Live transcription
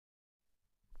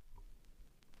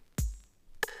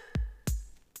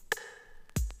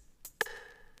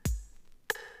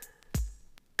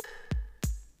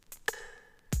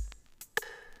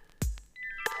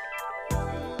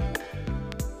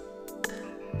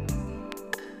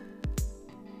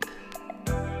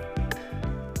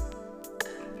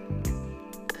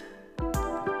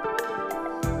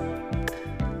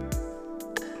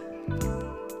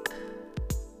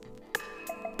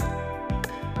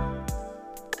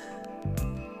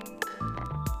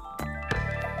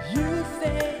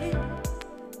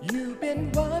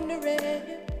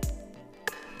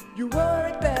You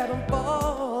worry that I'm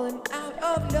falling out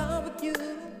of love with you.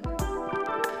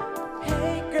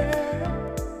 Hey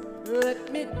girl,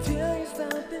 let me tell you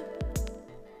something.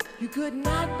 You could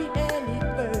not be any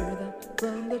further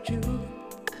from the truth.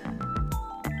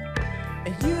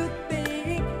 And you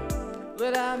think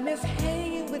that I miss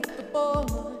hanging with the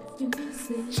boys,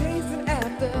 chasing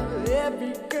after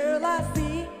every girl I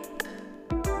see.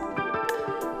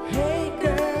 Hey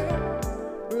girl,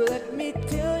 let me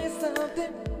tell you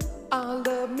something. Our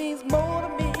love means more to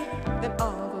me than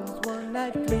all those one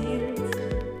night flings.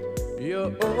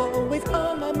 You're always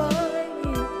on my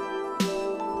mind.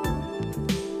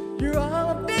 You're all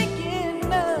I'm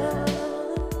thinking of.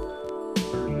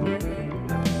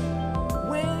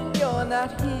 When you're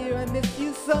not here, I miss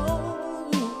you so.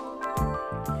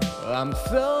 I'm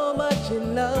so much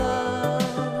in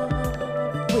love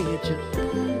with you.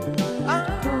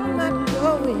 I'm not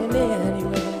going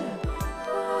anywhere,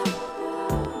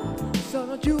 so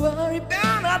don't you worry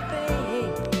about nothing.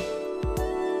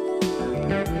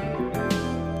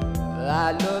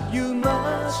 I love you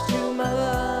much too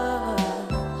much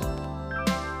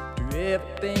to ever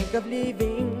think of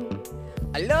leaving.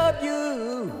 I love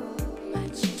you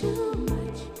much too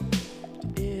much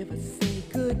to ever say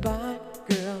goodbye,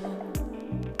 girl.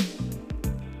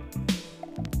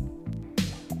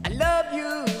 I love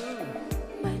you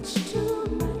much too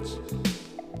much.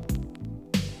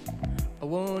 I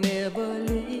won't ever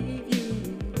leave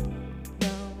you,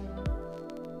 no.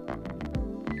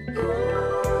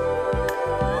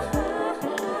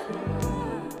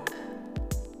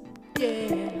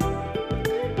 Yeah.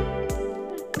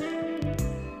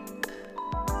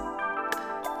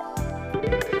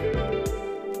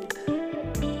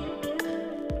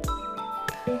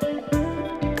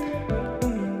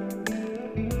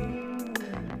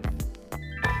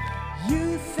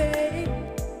 You say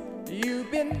you've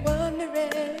been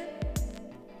wondering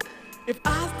if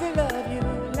I still love you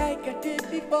like I did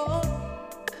before.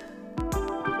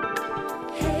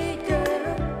 Hey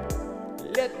girl,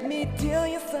 let me tell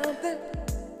you something.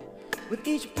 With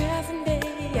each passing day,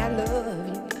 I love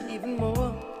you even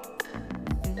more.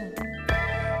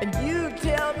 And you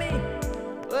tell me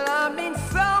that I mean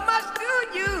so much to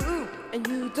you, and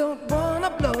you don't wanna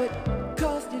blow it,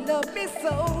 'cause you love me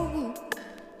so.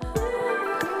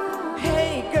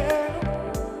 Hey girl,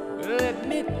 let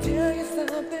me tell you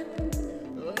something.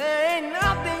 There ain't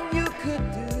nothing you could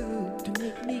do to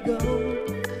make me go.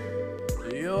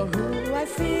 You're who I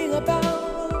sing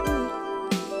about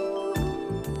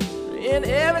in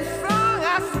every song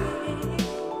I sing.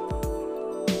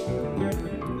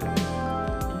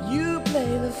 You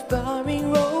play the starring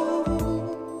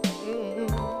role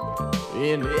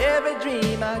in every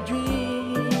dream I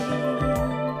dream.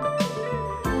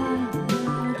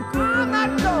 I'm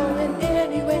not going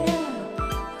anywhere,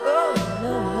 oh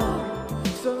no.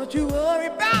 So don't you worry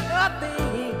about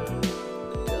nothing.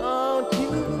 Don't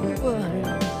you worry.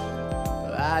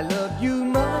 I love you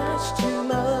much too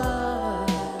much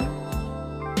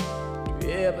to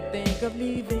ever think of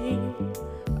leaving.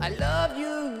 I love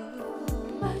you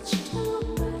much too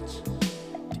much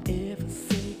to ever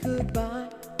say goodbye,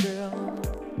 girl.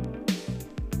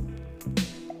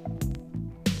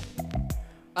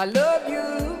 I love you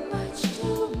much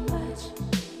too much.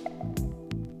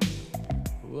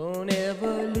 Won't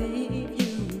ever leave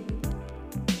you.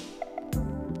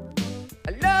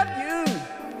 I love you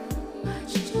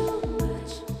much too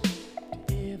much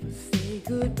to ever say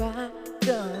goodbye,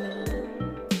 darling.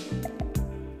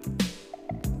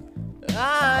 I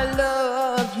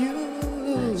love you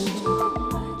much too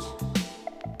much.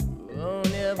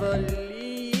 Won't ever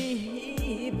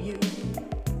leave you.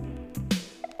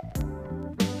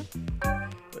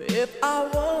 If I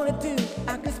wanted to,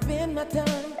 I could spend my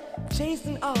time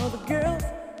chasing all the girls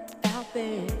out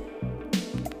there.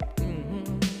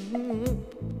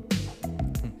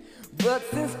 But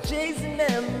since chasing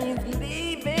them means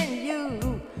leaving you,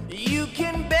 you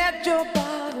can bet your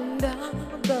bottom dollar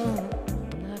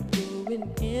I'm not going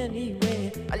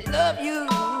anywhere. I love you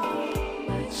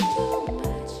much too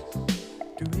much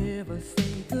to ever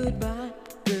say goodbye,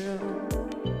 girl.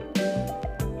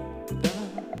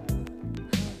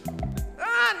 I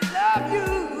love you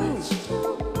much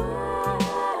too much.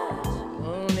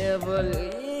 Won't ever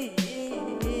leave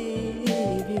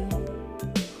you.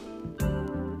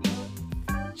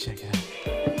 Check it out.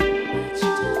 Much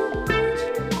too much.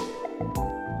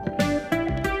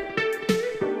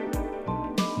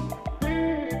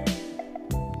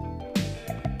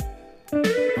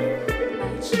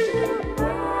 Much too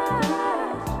much.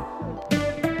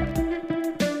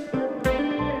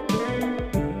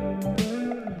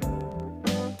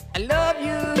 I love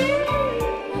you.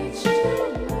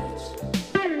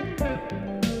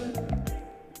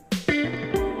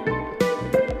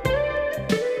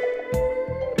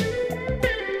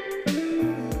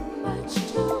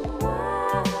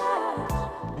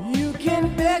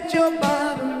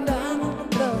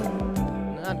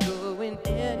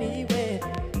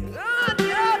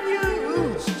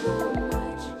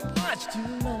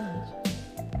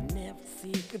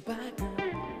 goodbye.